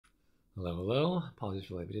Hello, hello. Apologies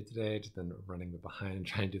for the late video today. Just been running behind and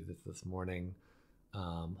trying to do this morning.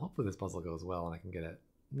 Hopefully this puzzle goes well and I can get it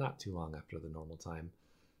not too long after the normal time.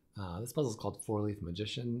 This puzzle is called Four Leaf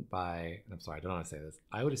Magician by, and I'm sorry, I don't know how to say this.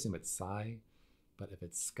 I would assume it's Psy, but if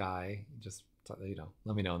it's Sky, just let me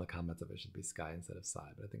know in the comments if it should be Sky instead of Psy,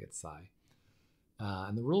 but I think it's Psy.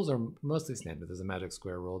 And the rules are mostly standard. There's a magic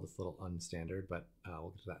square rule that's a little unstandard, but we'll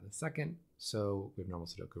get to that in a second. So we have normal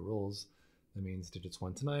Sudoku rules. That means digits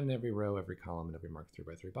 1 to 9 in every row, every column, and every marked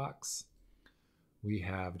 3x3 box. We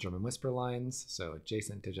have German whisper lines, so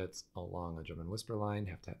adjacent digits along a German whisper line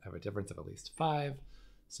have to have a difference of at least 5.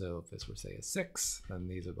 So if this were, say, a 6, then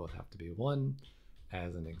these would both have to be 1,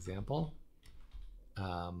 as an example.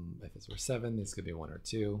 If this were 7, these could be 1 or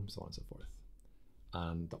 2, so on and so forth.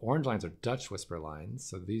 The orange lines are Dutch whisper lines,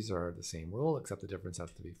 so these are the same rule, except the difference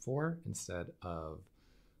has to be 4 instead of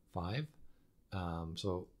 5.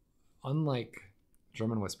 So unlike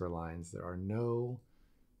German whisper lines, there are no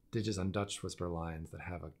digits on Dutch whisper lines that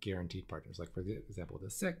have a guaranteed partners. Like for example, with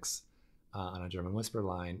a 6 on a German whisper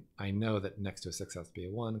line, I know that next to a 6 has to be a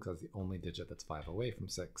 1 because that's the only digit that's 5 away from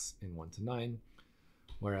 6 in 1 to 9.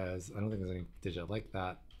 Whereas I don't think there's any digit like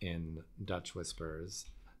that in Dutch whispers.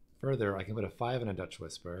 Further, I can put a 5 in a Dutch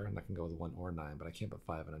whisper, and that can go with 1 or 9, but I can't put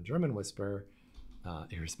 5 in a German whisper,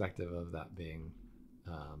 irrespective of that being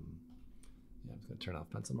I'm just going to turn off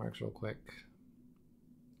pencil marks real quick.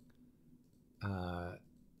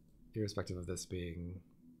 Irrespective of this being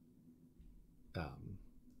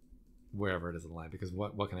wherever it is in the line, because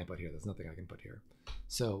what can I put here? There's nothing I can put here.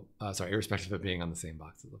 So, sorry, irrespective of it being on the same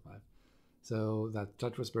box as the 5. So that's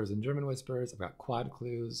Dutch whispers and German whispers. I've got quad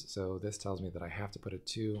clues, so this tells me that I have to put a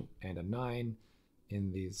 2 and a 9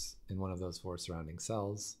 in one of those 4 surrounding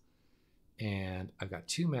cells. And I've got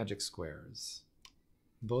 2 magic squares,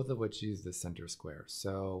 both of which use the center square.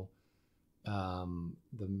 So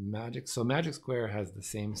magic square has the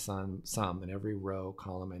same sum in every row,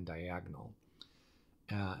 column, and diagonal.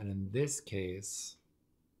 And in this case,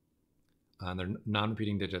 they're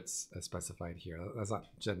non-repeating digits as specified here. That's not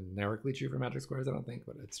generically true for magic squares, I don't think,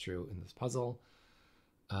 but it's true in this puzzle.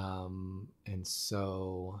 And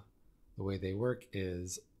so the way they work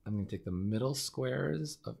is I'm going to take the middle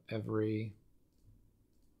squares of every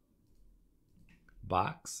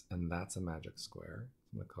box, and that's a magic square.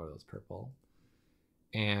 I'm going to color those purple.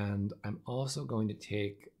 And I'm also going to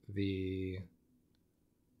take the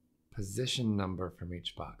position number from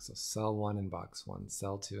each box. So cell 1 in box 1,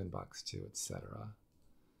 cell 2 in box 2, etc.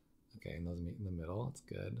 Okay, and those meet in the middle. That's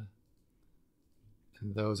good.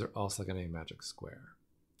 And those are also going to be a magic square.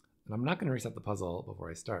 And I'm not going to reset the puzzle before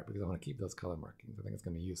I start because I want to keep those color markings. I think it's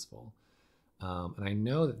going to be useful. And I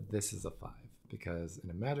know that this is a 5 because in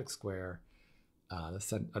a magic square, in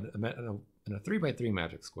a 3x3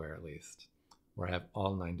 magic square at least, where I have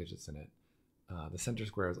all 9 digits in it, the center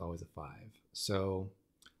square is always a 5. So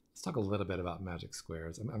let's talk a little bit about magic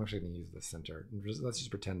squares. I'm actually going to use the center. Let's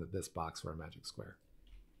just pretend that this box were a magic square.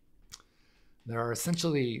 There's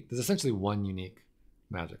essentially one unique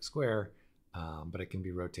magic square, but it can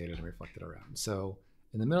be rotated and reflected around. So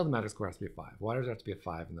in the middle of the magic square has to be a 5. Why does there have to be a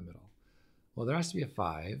 5 in the middle? Well, there has to be a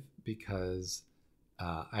 5 because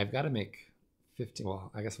I've got to make 15.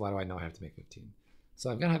 Well, I guess why do I know I have to make 15? So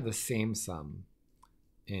I've got to have the same sum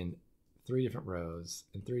in 3 different rows,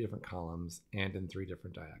 in 3 different columns, and in 3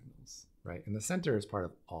 different diagonals, right? And the center is part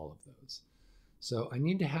of all of those. So I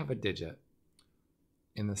need to have a digit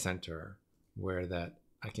in the center where that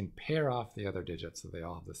I can pair off the other digits so they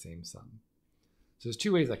all have the same sum. So there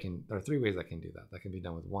are 3 ways I can do that. That can be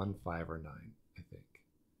done with 1, 5, or 9, I think.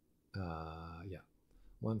 Yeah,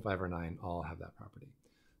 1, 5, or 9 all have that property.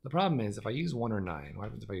 The problem is if I use 1 or 9, what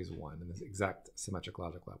happens if I use 1 in this exact symmetric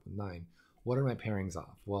logic lab with 9? What are my pairings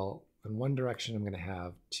off? Well, in one direction I'm going to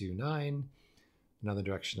have 2, 9. Another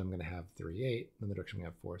direction I'm going to have 3, 8. Another direction I'm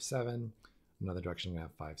going to have 4, 7. Another direction I'm going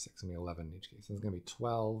to have 5, 6. I'm going to be 11 in each case. So it's going to be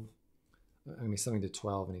 12. I'm going to be summing to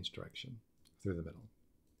 12 in each direction through the middle.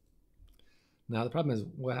 Now the problem is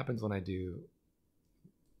what happens when I do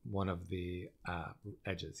one of the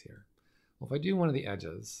edges here? Well, if I do one of the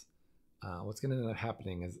edges, what's going to end up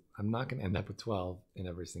happening is I'm not going to end up with 12 in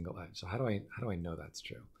every single edge. So how do I know that's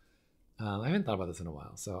true? I haven't thought about this in a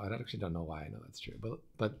while, so I actually don't know why I know that's true.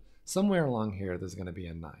 But somewhere along here, there's going to be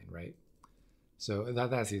a 9, right? So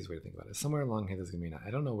that's the easiest way to think about it. Somewhere along here, there's going to be a 9.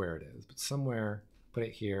 I don't know where it is, but somewhere, put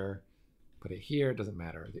it here, it doesn't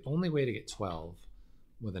matter. The only way to get 12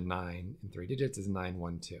 with a 9 in 3 digits is 9,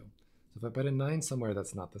 1, 2. So if I put a 9 somewhere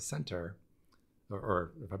that's not the center,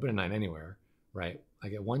 or if I put a 9 anywhere, right, I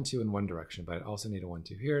get 1, 2 in one direction, but I also need a 1,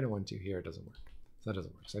 2 here and a 1, 2 here. It doesn't work. So that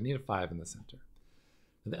doesn't work. So I need a 5 in the center.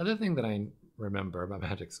 The other thing that I remember about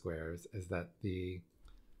magic squares is that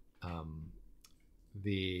um,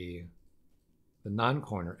 the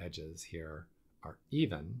non-corner edges here are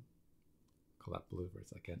even. Call that blue for a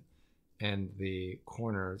second. And the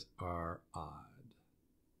corners are odd.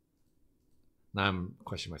 Now I'm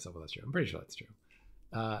questioning myself whether that's true. I'm pretty sure that's true.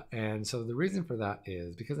 And so the reason for that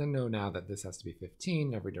is because I know now that this has to be 15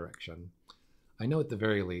 in every direction. I know at the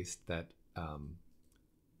very least that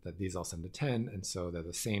that these all sum to 10, and so they're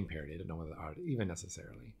the same parity. I don't know whether they are even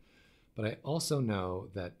necessarily. But I also know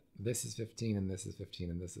that this is 15 and this is 15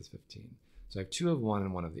 and this is 15. So I have 2 of one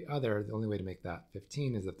and 1 of the other. The only way to make that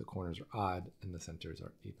 15 is if the corners are odd and the centers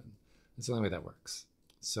are even. That's the only way that works.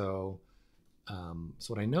 So, so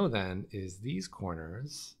what I know then is these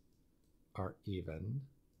corners are even.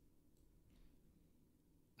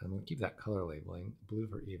 I'm going to keep that color labeling, blue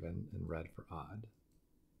for even and red for odd.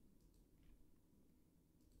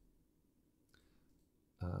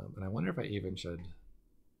 And I wonder if I even should.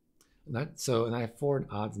 And I have 4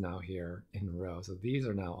 odds now here in a row. So these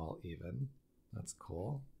are now all even. That's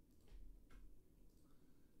cool.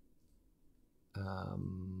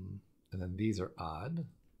 And then these are odd.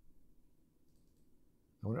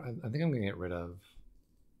 I think I'm going to get rid of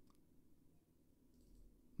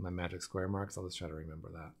my magic square marks. I'll just try to remember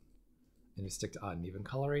that. And just stick to odd and even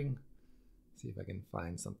coloring. See if I can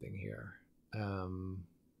find something here.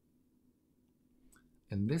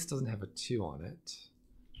 And this doesn't have a 2 on it.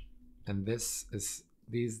 And this is,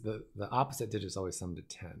 the opposite digits always sum to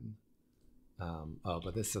 10. Oh,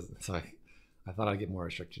 but this doesn't, so I thought I'd get more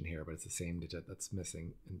restriction here, but it's the same digit that's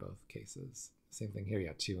missing in both cases. Same thing here,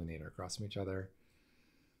 yeah, 2 and 8 are across from each other.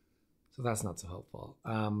 So that's not so helpful.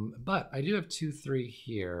 But I do have 2, 3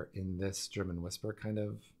 here in this German whisper kind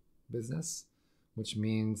of business, which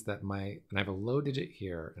means that and I have a low digit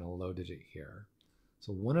here and a low digit here.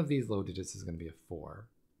 So one of these low digits is going to be a 4.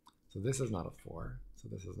 So this is not a 4. So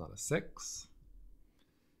this is not a 6.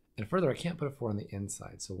 And further, I can't put a 4 on the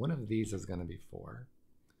inside. So one of these is going to be 4,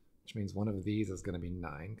 which means one of these is going to be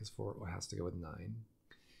 9 because 4 has to go with 9.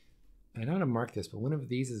 And I know how to mark this, but one of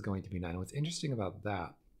these is going to be 9. And what's interesting about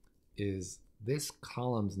that is this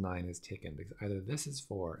column's 9 is taken because either this is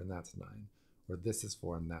 4 and that's 9, or this is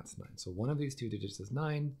 4 and that's 9. So one of these 2 digits is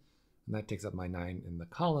 9, and that takes up my 9 in the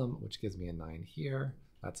column, which gives me a 9 here.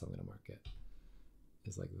 That's how I'm going to mark it.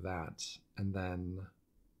 Is like that. And then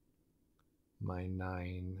my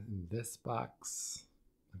 9 in this box,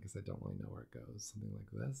 I guess I don't really know where it goes. Something like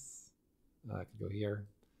this. I could go here.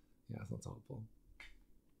 Yeah, that's not so helpful.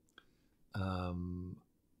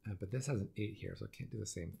 But this has an 8 here, so I can't do the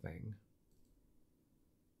same thing.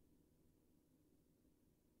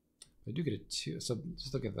 I do get a 2. So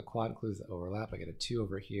just look at the quad clues that overlap. I get a 2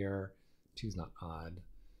 over here. 2 is not odd.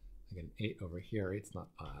 I get an 8 over here. 8's not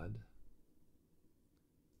odd.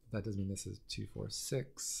 That does mean this is 2, 4,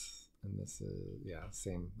 6. And this is, yeah,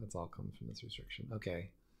 same. That's all comes from this restriction. Okay.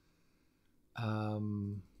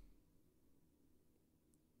 2,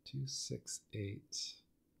 6, 8.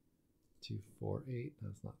 2, 4, 8.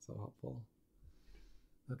 That's not so helpful.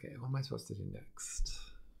 Okay, what am I supposed to do next?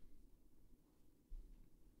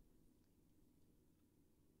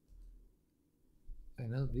 I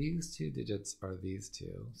know these 2 digits are these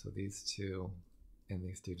 2. So these 2 and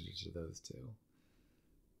these 2 digits are those 2. I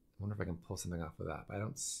wonder if I can pull something off of that, but I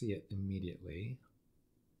don't see it immediately.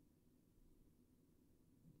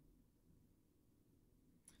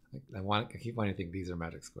 I keep wanting to think these are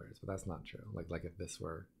magic squares, but that's not true. Like if this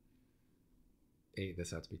were 8,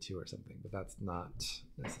 this has to be 2 or something, but that's not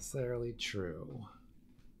necessarily true.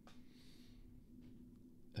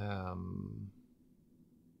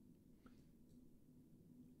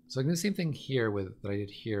 So I can do the same thing here that I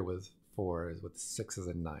did here with 4 is with 6s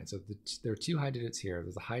and 9. So there are 2 high digits here.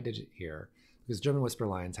 There's a high digit here because German whisper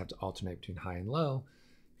lines have to alternate between high and low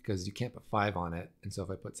because you can't put 5 on it. And so if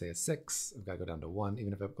I put, say, a 6, I've got to go down to 1.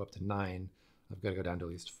 Even if I go up to 9, I've got to go down to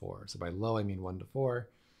at least 4. So by low, I mean 1 to 4,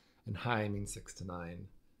 and high, I mean 6 to 9.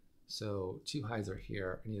 So 2 highs are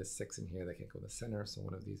here. I need a 6 in here. They can't go in the center, so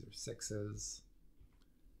one of these are 6s.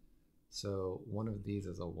 So one of these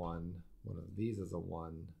is a 1. One of these is a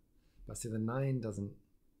 1. But see, the 9 doesn't,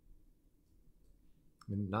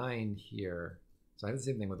 I mean, 9 here. So I have the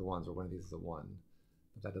same thing with the 1s, where one of these is a 1.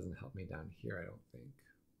 But that doesn't help me down here, I don't think.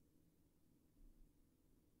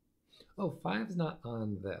 Oh, 5's not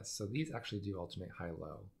on this. So these actually do alternate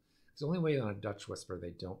high-low. It's the only way on a Dutch whisper they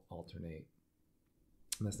don't alternate.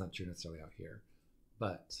 And that's not true necessarily out here.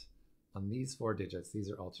 But on these 4 digits, these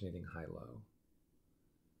are alternating high-low.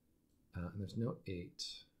 And there's no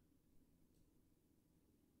 8.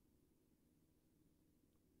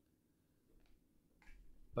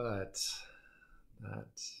 But That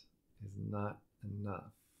is not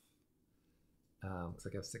enough. Looks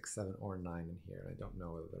like I have 6, 7, or 9 in here. I don't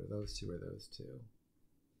know whether they're those two or those two.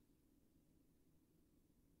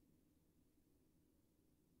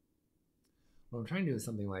 What I'm trying to do is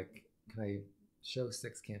something like, can I show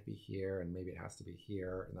 6 can't be here, and maybe it has to be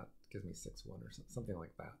here, and that gives me 6, 1, or something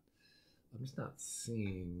like that. I'm just not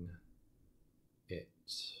seeing it.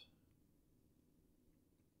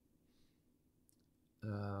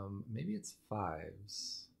 Maybe it's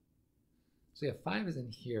 5s. So yeah, 5 is in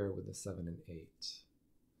here with the 7 and 8.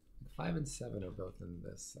 5 and 7 are both in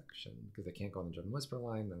this section because they can't go on the German whisper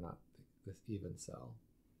line. They're not this even cell.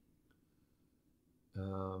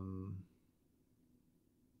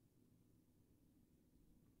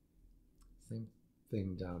 Same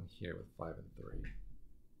thing down here with 5 and 3.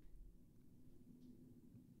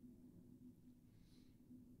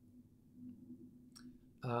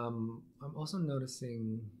 I'm also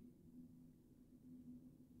noticing.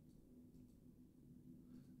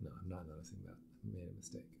 No, I'm not noticing that. I made a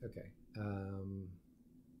mistake. Okay. What am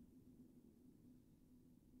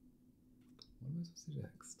I supposed to do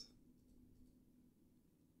next?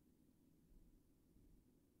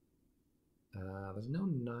 There's no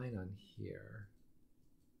 9 on here,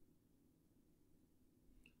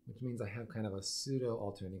 which means I have kind of a pseudo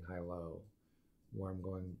alternating high-low, where I'm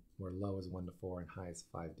going where low is 1 to 4 and high is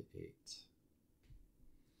 5 to 8.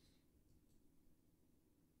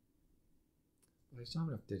 I just don't have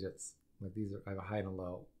enough digits. Like these are, I have a high and a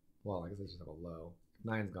low. Well, I guess I just have a low. If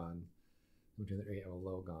 9's gone, between the 8, I have a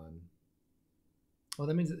low gone. Oh,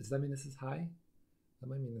 that means, does that mean this is high? That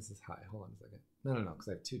might mean this is high. Hold on a second. No, because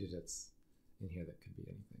I have 2 digits in here that could be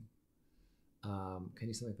anything. Can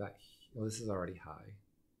you something like that? Well, this is already high.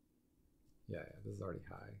 Yeah, this is already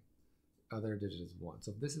high. Other digit is 1.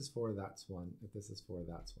 So if this is 4, that's 1. If this is 4,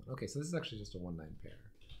 that's 1. Okay, so this is actually just a 1-9 pair.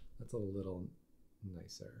 That's a little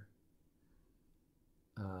nicer.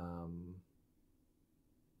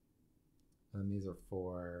 And these are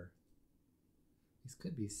 4. These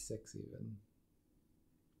could be 6 even.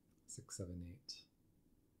 6, 7, 8.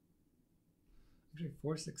 Actually,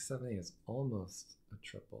 4, 6, 7, 8 is almost a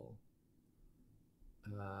triple.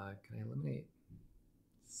 Can I eliminate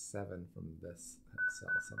 7 from this cell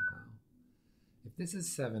somehow? If this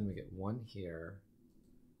is 7, we get 1 here.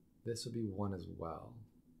 This would be 1 as well.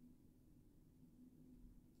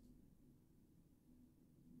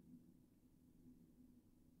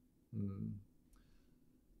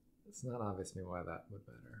 It's not obvious to me why that would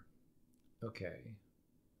matter. Okay.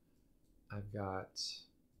 I've got,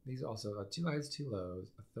 these are also 2 highs, 2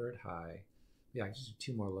 lows, a 3rd high. Yeah, I can just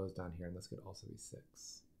do 2 more lows down here, and this could also be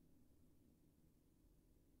 6.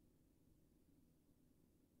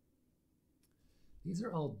 These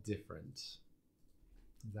are all different.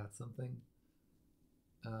 Is that something?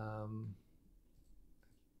 No,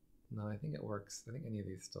 I think it works. I think any of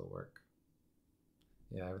these still work.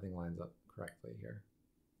 Yeah, everything lines up correctly here.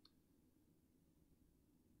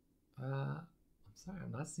 I'm sorry,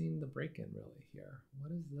 I'm not seeing the break-in really here.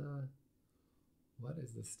 What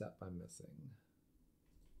is the step I'm missing?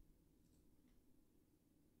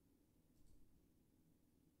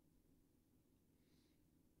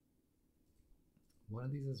 One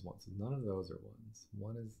of these is 1, so none of those are 1s.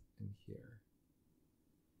 1 is in here.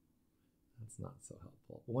 That's not so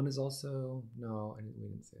helpful. 1 is also, no, we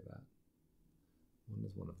didn't say that. 1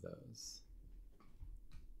 is one of those.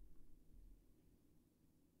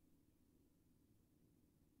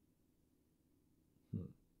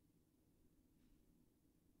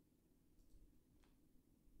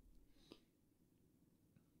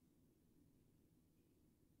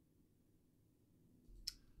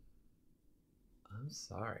 I'm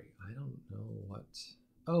sorry, I don't know what.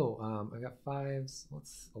 Oh, I got 5s.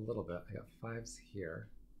 What's a little bit? I got 5s here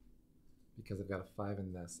because I've got a 5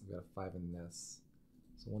 in this. I've got a 5 in this.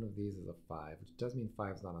 So one of these is a 5, which does mean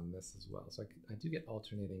 5's not on this as well. So I do get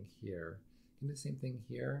alternating here. Can do the same thing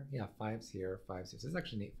here? Yeah, 5's here, 5's here. So this is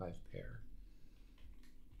actually an 8-5 pair.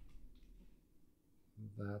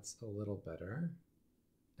 That's a little better.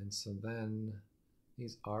 And so then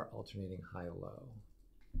these are alternating high-low.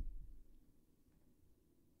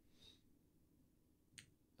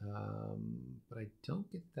 But I don't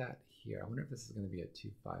get that here. I wonder if this is going to be a 2-5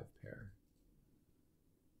 pair.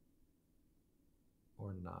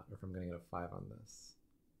 Or not, or if I'm going to get a 5 on this.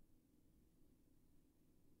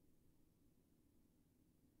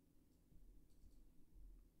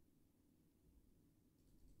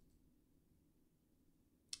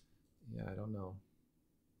 Yeah, I don't know.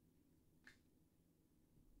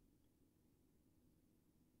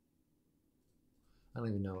 I don't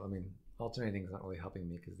even know. I mean, alternating is not really helping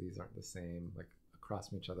me because these aren't the same. Like across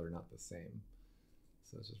from each other are not the same.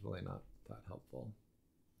 So it's just really not that helpful.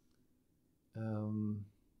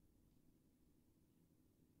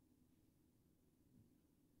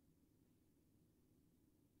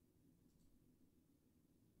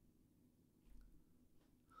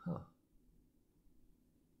 Huh.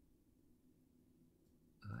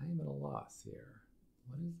 I'm at a loss here.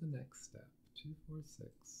 What is the next step? 2, 4,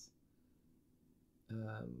 6.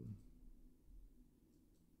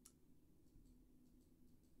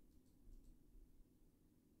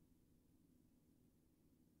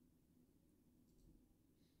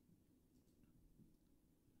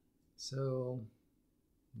 So,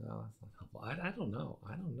 no, that's not helpful. I don't know.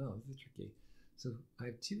 I don't know. This is tricky. So I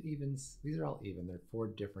have 2 evens. These are all even. They're 4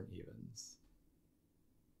 different evens.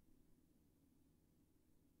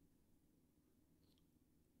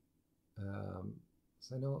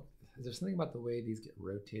 So I know, is there something about the way these get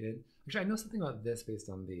rotated? Actually, I know something about this based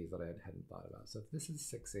on these that I hadn't thought about. So if this is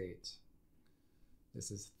 6, 8,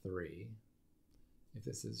 this is 3. If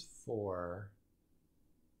this is 4,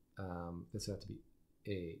 this would have to be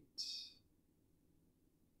 8.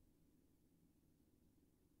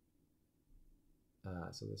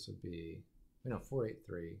 So this would be, 4, 8,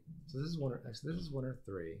 3. So this is 1 or, actually this is 1 or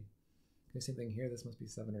 3. Okay, same thing here. This must be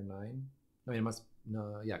 7 or 9. I mean, it must,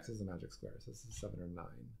 no, yeah, because this is a magic square. So this is 7 or 9.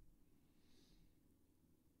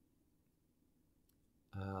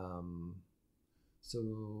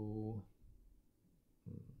 So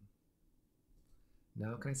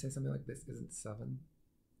now can I say something like this isn't 7?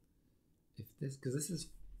 If this, because this is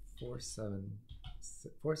 4, 7,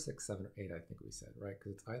 4, 6, 7, or 8, I think we said, right?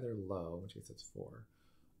 Because it's either low, in which case it's 4,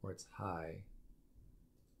 or it's high,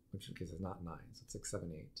 which in case it's not 9. So it's 6,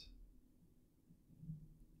 7, 8.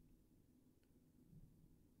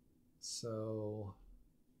 So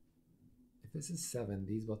if this is 7,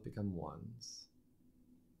 these both become 1s.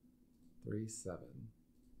 3, 7.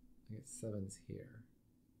 I get 7s here.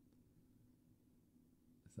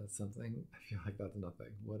 Is that something? I feel like that's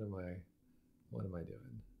nothing. What am I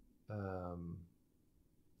doing?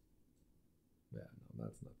 Yeah, no,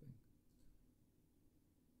 that's nothing.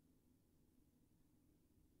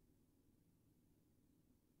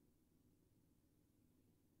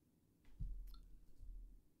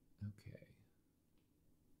 Okay.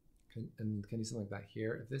 Can you do something like that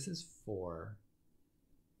here? If this is 4,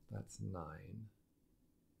 that's 9.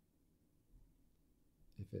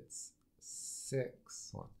 If it's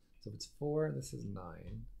 6, hold on. So if it's 4, this is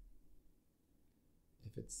 9.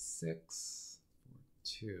 If it's 6, 4,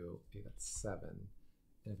 2, 8, that's 7.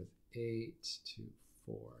 And if it's 8, 2,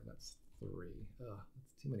 4, that's 3. Ugh,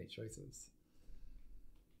 that's too many choices.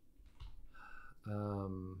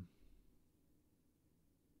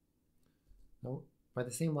 Now, by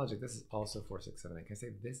the same logic, this is also 4, 6, 7, 8. Can I say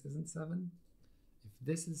this isn't 7? If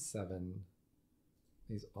this is 7,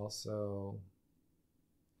 these also,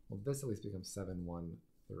 well, this at least becomes 7, 1,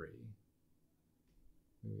 3.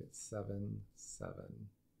 We get 7, 7.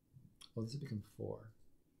 Well, this would become 4.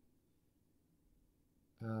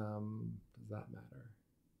 Does that matter?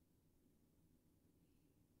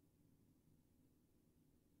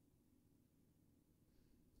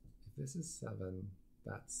 If this is 7,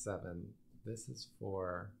 that's 7. This is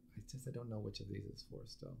 4. I don't know which of these is 4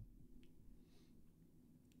 still.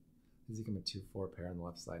 These become a 2, 4 pair on the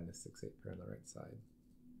left side and a 6, 8 pair on the right side.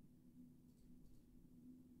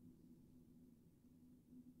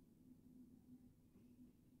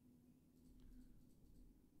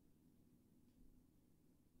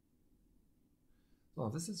 Well,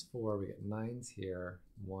 if this is 4, we get 9s here,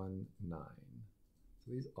 1, 9.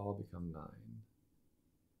 So these all become 9.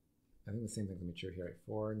 I think the same thing can be true here, right?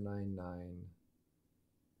 4, 9, 9.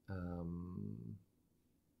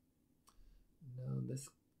 No, this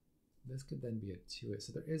could then be a 2.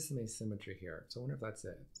 So there is some asymmetry here. So I wonder if that's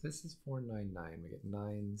it. If this is 4, 9, 9. We get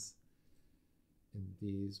 9s in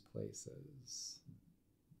these places.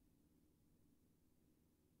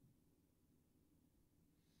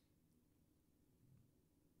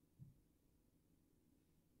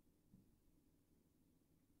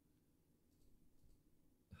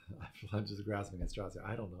 I'm just grasping at straws here.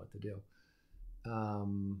 I don't know what to do.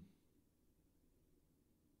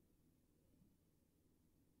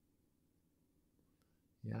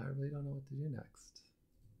 Yeah, I really don't know what to do next.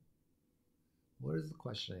 What is the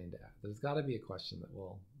question I need to add? There's got to be a question that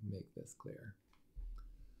will make this clear.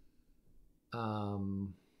 Well,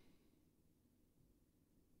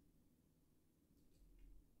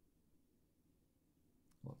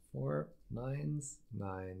 4, 9s,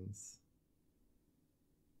 9s.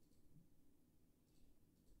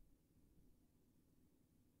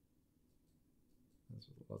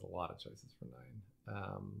 That's a lot of choices for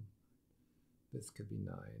 9. This could be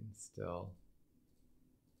 9 still.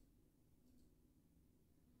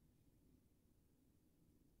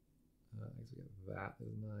 I guess we get that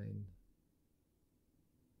is 9.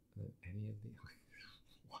 And then any of the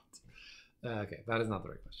what? Okay, that is not the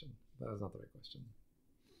right question. That is not the right question.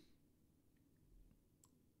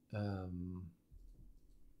 2.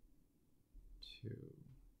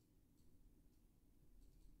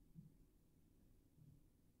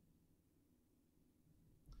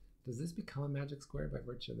 Does this become a magic square by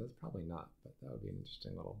virtue of this? Probably not, but that would be an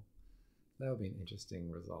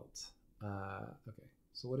interesting result. Okay,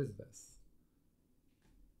 so what is this?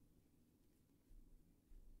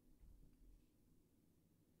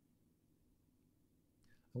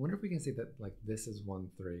 I wonder if we can say that like this is 1,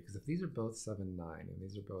 3, because if these are both 7, 9, and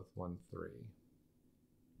these are both 1, 3,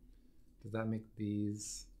 does that make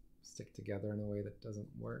these stick together in a way that doesn't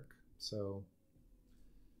work? So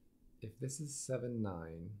if this is 7,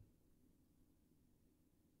 9,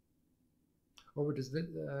 or does this,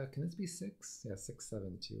 can this be 6? Yeah, 6,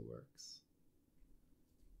 7, 2 works.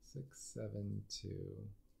 6, 7, 2,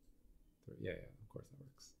 3. Yeah, of course that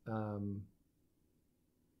works.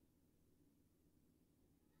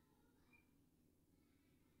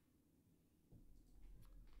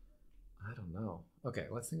 I don't know. Okay,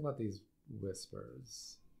 let's think about these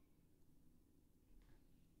whispers.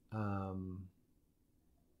 I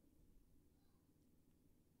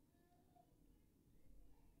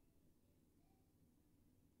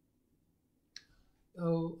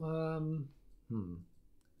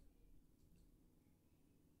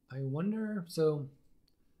wonder, so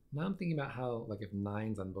now I'm thinking about how, like, if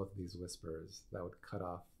 9's on both of these whispers, that would cut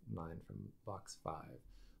off 9 from box 5. I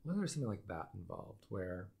wonder if there's something like that involved,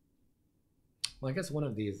 where, well, I guess one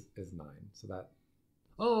of these is 9, so that,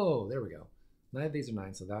 oh, there we go. 9 of these are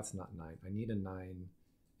 9, so that's not 9. I need a 9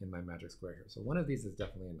 in my magic square here. So one of these is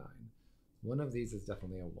definitely a 9. One of these is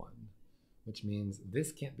definitely a 1, which means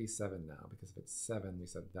this can't be 7 now, because if it's 7, we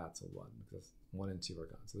said that's a 1, because 1 and 2 are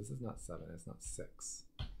gone. So this is not 7, it's not 6.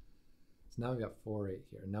 So now we've got 4, 8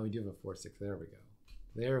 here. Now we do have a 4, 6. There we go.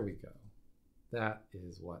 There we go. That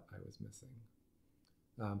is what I was missing.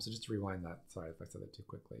 So just to rewind that, sorry if I said that too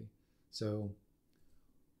quickly. So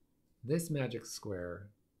this magic square,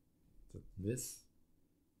 this,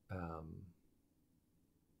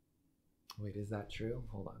 wait, is that true?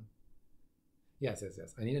 Hold on. Yes.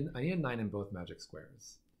 I need a 9 in both magic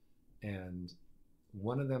squares. And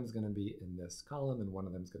one of them is going to be in this column and one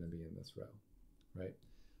of them is going to be in this row, right?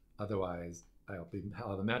 Otherwise, I'll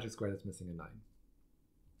have a magic square that's missing a 9.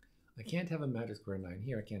 I can't have a magic square 9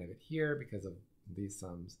 here. I can't have it here because of these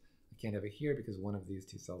sums. I can't have it here because one of these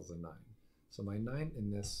two cells is a 9. So my 9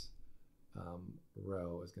 in this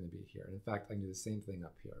row is going to be here. And in fact, I can do the same thing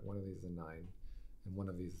up here. One of these is a 9 and one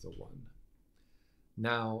of these is a 1.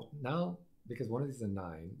 Now, because one of these is a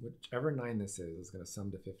 9, whichever 9 this is going to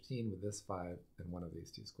sum to 15 with this 5 and one of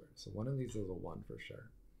these two squares. So one of these is a 1 for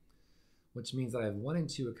sure, which means that I have 1 and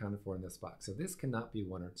 2 accounted for in this box. So this cannot be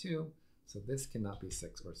 1 or 2, so this cannot be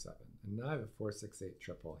 6 or 7. And now I have a 4, 6, 8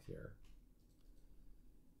 triple here.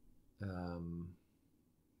 I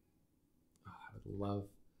would love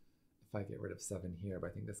if I get rid of 7 here, but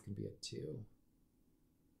I think this can be a 2.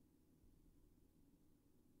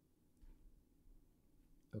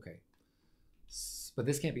 Okay, but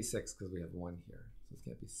this can't be 6 because we have 1 here, so this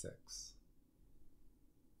can't be 6.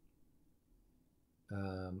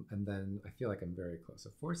 And then I feel like I'm very close. So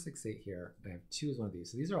 4, 6, 8 here. I have 2 as one of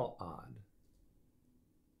these. So these are all odd.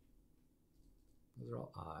 Those are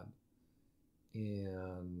all odd.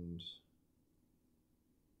 And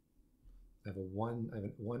I have a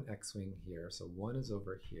 1 X-wing here. So 1 is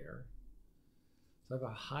over here. So I have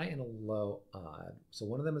a high and a low odd. So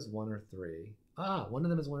one of them is 1 or 3. One of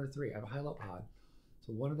them is 1 or 3. I have a high, low, odd.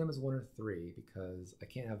 So one of them is 1 or 3 because I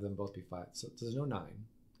can't have them both be 5. So there's no 9.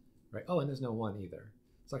 Right? Oh, and there's no 1 either.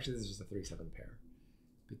 So actually this is just a 3, 7 pair.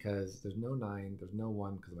 Because there's no 9, there's no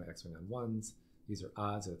 1 because of my X-wing on 1s. These are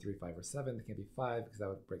odds, so 3, 5, or 7. They can't be 5 because that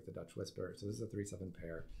would break the Dutch whisper. So this is a 3, 7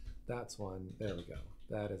 pair. That's 1. There we go.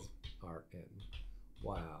 That is our in.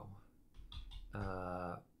 Wow.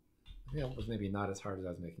 I think that was maybe not as hard as I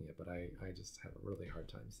was making it, but I just had a really hard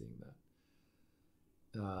time seeing that.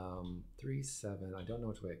 3, 7. I don't know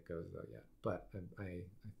which way it goes though yet, but I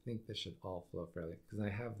think this should all flow fairly because I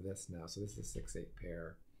have this now. So this is a 6, 8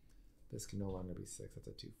 pair. This can no longer be 6. That's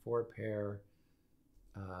a 2, 4 pair.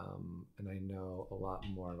 And I know a lot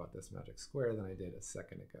more about this magic square than I did a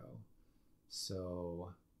second ago.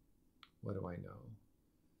 So what do I know?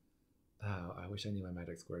 Oh, I wish I knew my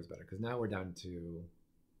magic squares better because now we're down to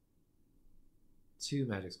 2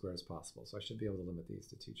 magic squares possible. So I should be able to limit these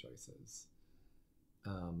to 2 choices.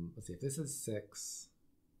 Let's see, if this is 6,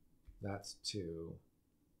 that's 2.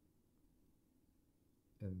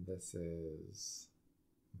 And this is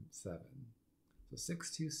 7. So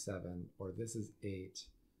 6, 2, 7, or this is 8,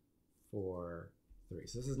 4, 3.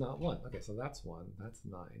 So this is not 1. Okay, so that's 1. That's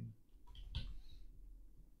 9.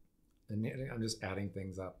 And I'm just adding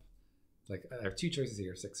things up. Like I have two choices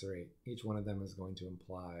here, 6 or 8. Each one of them is going to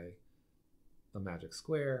imply a magic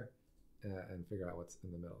square and figure out what's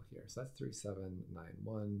in the middle here. So that's 3, 7, 9,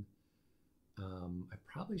 1. I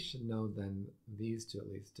probably should know then these two at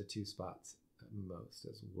least to 2 spots at most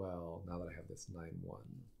as well, now that I have this 9, 1.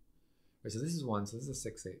 Right, so this is 1, so this is a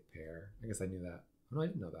 6, 8 pair. I guess I knew that. Oh, no, I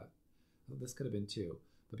didn't know that. Oh, this could have been 2.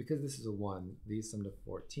 But because this is a 1, these sum to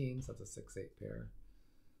 14, so that's a 6, 8 pair.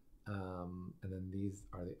 And then these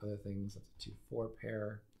are the other things. That's a 2, 4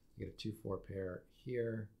 pair. You get a 2, 4 pair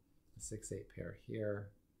here, a 6, 8 pair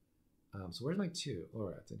here. So where's my 2? Oh,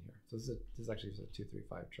 right, it's in here. So this is actually just a 2, 3,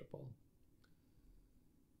 5 triple.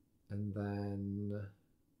 And then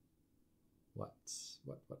what?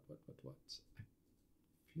 I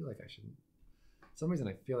feel like I should, for some reason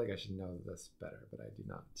I feel like I should know this better, but I do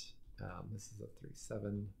not. This is a 3,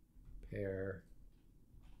 7 pair.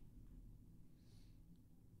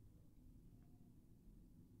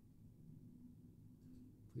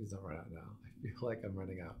 Please don't run out now. I feel like I'm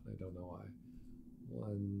running out. I don't know why.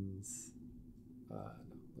 Ones, no,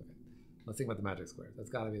 okay. Let's think about the magic squares. That's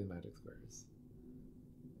gotta be the magic squares.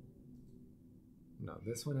 No,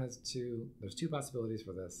 this one has 2. There's 2 possibilities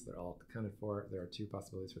for this. They're all accounted for. There are 2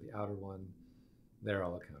 possibilities for the outer one. They're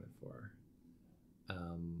all accounted for.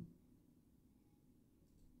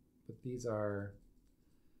 But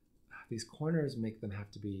these corners make them have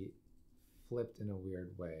to be flipped in a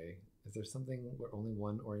weird way. Is there something where only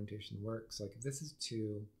one orientation works? Like if this is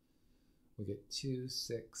 2, we get 2,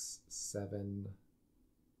 6, 7,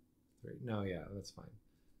 3. No, yeah, that's fine.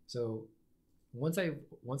 So once I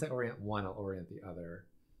orient one, I'll orient the other.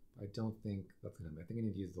 I don't think that's gonna happen. I think I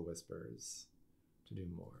need to use the whispers to do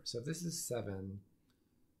more. So if this is 7,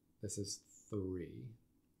 this is 3.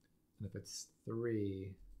 And if it's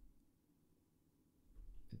 3,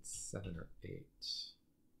 it's 7 or 8.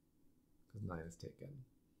 Because 9 is taken.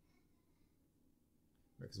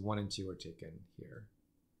 Because 1 and 2 are taken here.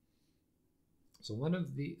 So one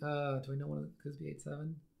of the, do I know one of them could be 8,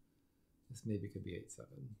 7? This maybe could be 8,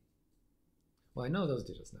 7. Well, I know those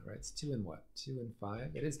digits now, right? It's 2 and what? 2 and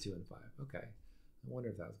 5? It is 2 and 5. Okay. I wonder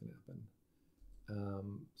if that was going to happen.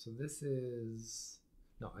 So this is,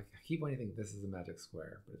 no, I keep wanting to think this is a magic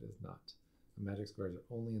square, but it is not. The magic squares are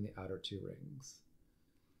only in the outer 2 rings.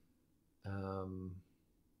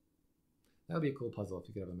 That would be a cool puzzle if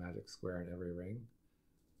you could have a magic square in every ring.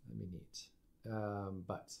 That'd be neat.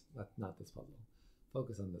 But that's not this puzzle.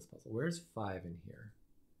 Focus on this puzzle. Where's 5 in here?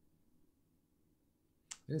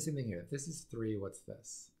 And the same thing here. If this is 3, what's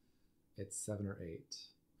this? It's 7 or 8.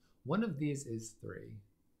 One of these is 3.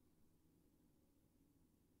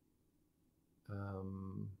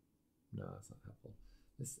 No, that's not helpful.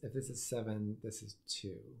 If this is 7, this is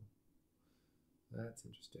 2. That's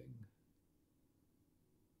interesting.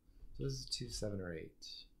 So this is 2, 7, or 8.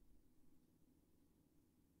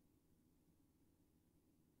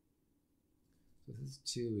 So this is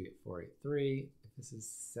 2, we get 4, 8, 3. If this is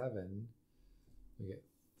 7, we get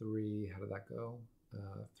 3. How did that go?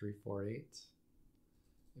 3, 4, 8.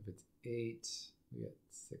 If it's 8, we get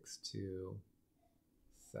 6, 2,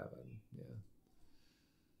 7. Yeah.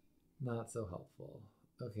 Not so helpful.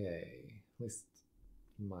 Okay, at least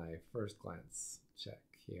my first glance check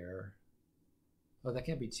here. Oh, that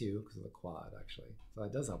can't be 2 because of the quad, actually. So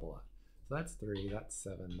that does help a lot. So that's 3, that's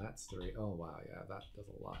 7, that's 3. Oh, wow, yeah, that does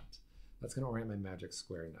a lot. That's going to orient my magic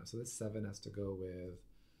square now. So this 7 has to go with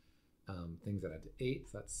things that add to 8.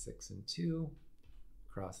 So that's 6 and 2.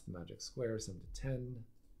 Cross the magic square, sum to 10.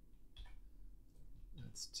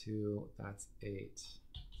 That's 2, that's 8,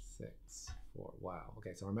 6, 4. Wow.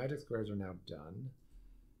 Okay, so our magic squares are now done.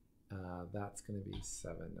 That's going to be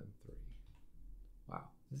 7 and 3.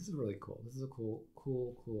 Wow, this is really cool. This is a cool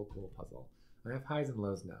puzzle. I have highs and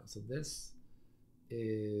lows now. So this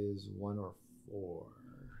is 1 or 4.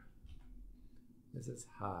 This is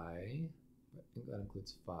high, but I think that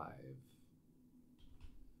includes 5.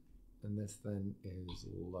 And this then is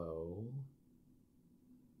low.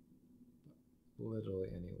 But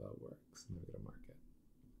literally any low works. I'm going to mark it.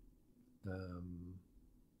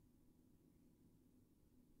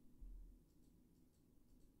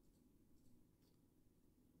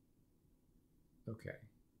 Okay.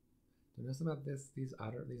 Do you know something about this? These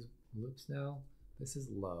loops now? This is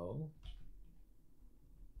low.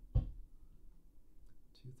 2,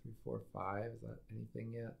 3, 4, 5. Is that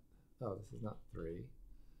anything yet? Oh, this is not 3.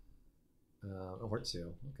 Or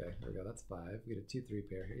 2. Okay, there we go. That's 5. We get a 2, 3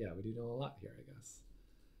 pair here. Yeah, we do know a lot here, I guess.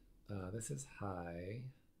 This is high.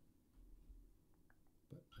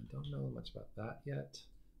 I don't know much about that yet.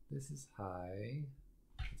 This is high.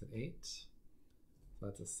 It's an 8. So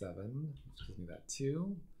that's a 7, which gives me that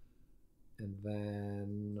 2. And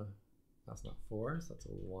then that's not 4, so that's a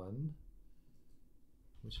 1.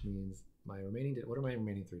 Which means my remaining, what are my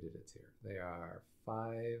remaining 3 digits here? They are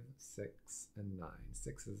 5, 6, and 9.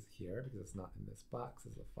 6 is here because it's not in this box.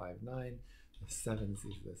 It's a 5, 9. The 7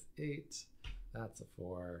 sees this 8. That's a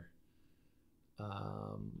 4. I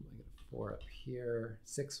get a 4 up here.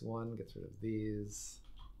 6, 1 gets rid of these.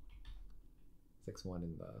 6, 1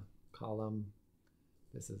 in the column.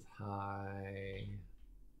 This is high.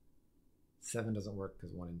 7 doesn't work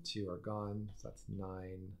because 1 and 2 are gone, so that's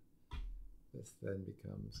 9. This then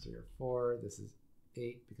becomes 3 or 4. This is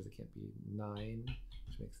 8 because it can't be 9,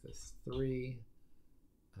 which makes this 3.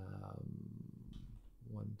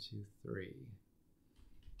 1, 2, 3.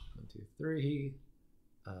 1, 2, 3.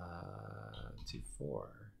 2,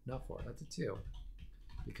 4. Not 4. That's a 2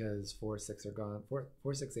 because 4, 6 are gone. 4,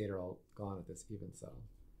 6, 8 are all gone at this even cell.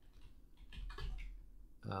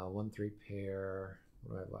 1, 3 pair.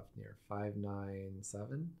 What do I have left here? 5, 9,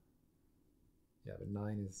 7. Yeah, but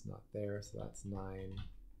 9 is not there, so that's 9.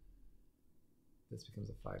 This becomes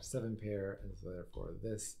a 5, 7 pair, and so therefore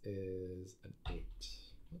this is an 8.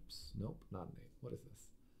 Oops, nope, not an 8. What is this?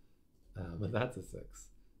 But that's a 6.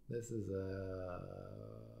 This is a...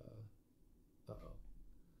 Uh-oh.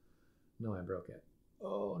 No, I broke it.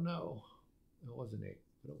 Oh, no. It was an 8,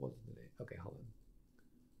 but it wasn't an 8. Okay, hold on.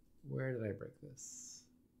 Where did I break this?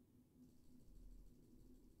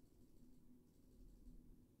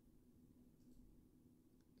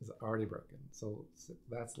 Is already broken. So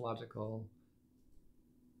that's logical.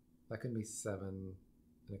 That can be 7, and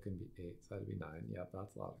it can be 8, so that'd be 9. Yep,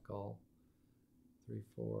 that's logical. 3,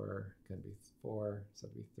 4, can be 4, so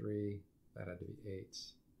it'd be 3. That had to be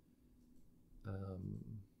 8.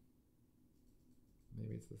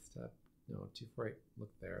 Maybe it's this step. No, 2, 4, 8.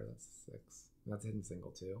 Look there, that's 6. And that's a hidden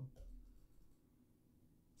single too.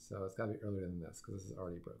 So it's got to be earlier than this because this is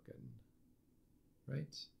already broken,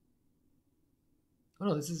 right? Oh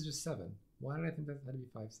no, this is just 7. Why did I think that had to be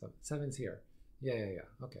 5, 7? 7's here. Yeah.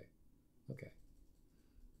 Okay.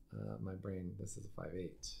 My brain, this is a 5,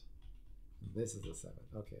 8. This is a 7.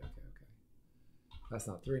 Okay. That's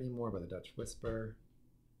not 3 anymore by the Dutch whisper.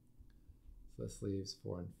 So this leaves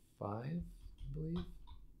 4 and 5, I believe.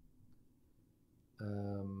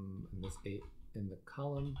 And this 8 in the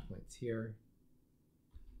column points here.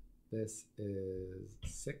 This is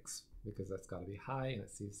 6 because that's got to be high, and it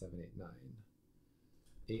sees 7, 8, 9.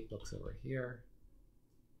 8 looks over here.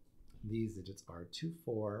 These digits are 2,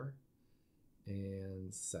 4,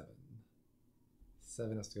 and 7.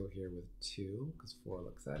 7 has to go here with 2 because 4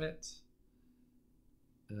 looks at it.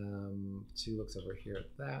 2 looks over here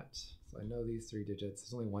at that. So I know these 3 digits.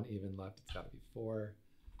 There's only one even left. It's got to be 4.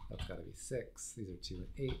 That's got to be 6. These are 2 and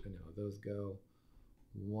 8. I know how those go.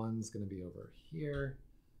 1's going to be over here.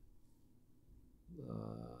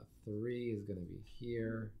 3 is going to be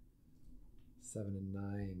here. 7 and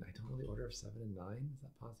 9. I don't know the order of 7 and 9. Is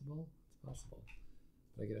that possible? It's possible.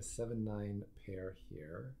 But I get a 7, 9 pair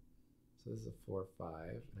here. So this is a 4, 5,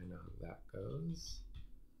 and I know how that goes.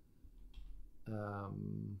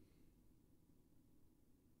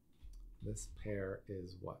 This pair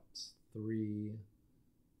is what? 3,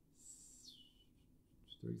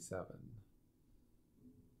 7.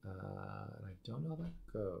 And I don't know how that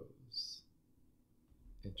goes.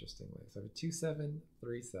 Interestingly. So I have a 2, 7,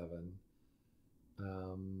 3, 7. I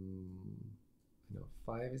know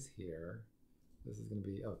 5 is here. This is going to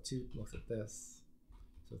be, 2 looks at this.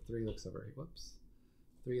 So 3 looks over here. Whoops.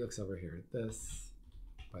 3 looks over here at this.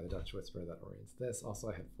 By the Dutch whisper, that orients this. Also,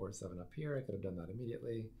 I had 4, 7 up here. I could have done that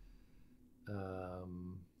immediately.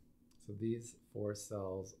 So these 4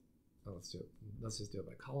 cells, let's just do it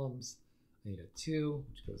by columns. I need a 2,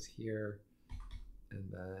 which goes here,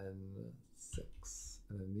 and then 6.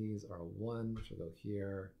 And then these are a 1, which will go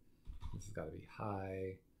here. This has got to be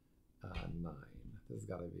high, 9. This has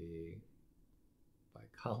got to be by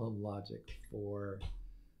column logic 4.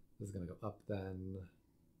 This is going to go up then.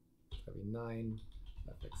 It's got to be 9.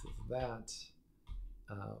 That fixes that.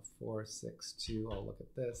 4, 6, 2. I'll look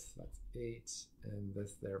at this. That's 8. And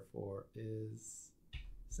this, therefore, is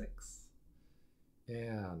 6.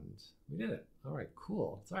 And we did it. All right,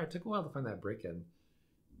 cool. Sorry, it took a while to find that break-in.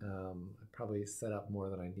 I probably set up more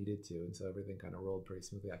than I needed to, and so everything kind of rolled pretty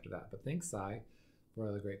smoothly after that. But thanks, Sai,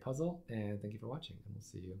 for the great puzzle, and thank you for watching, and we'll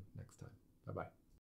see you next time. Bye-bye.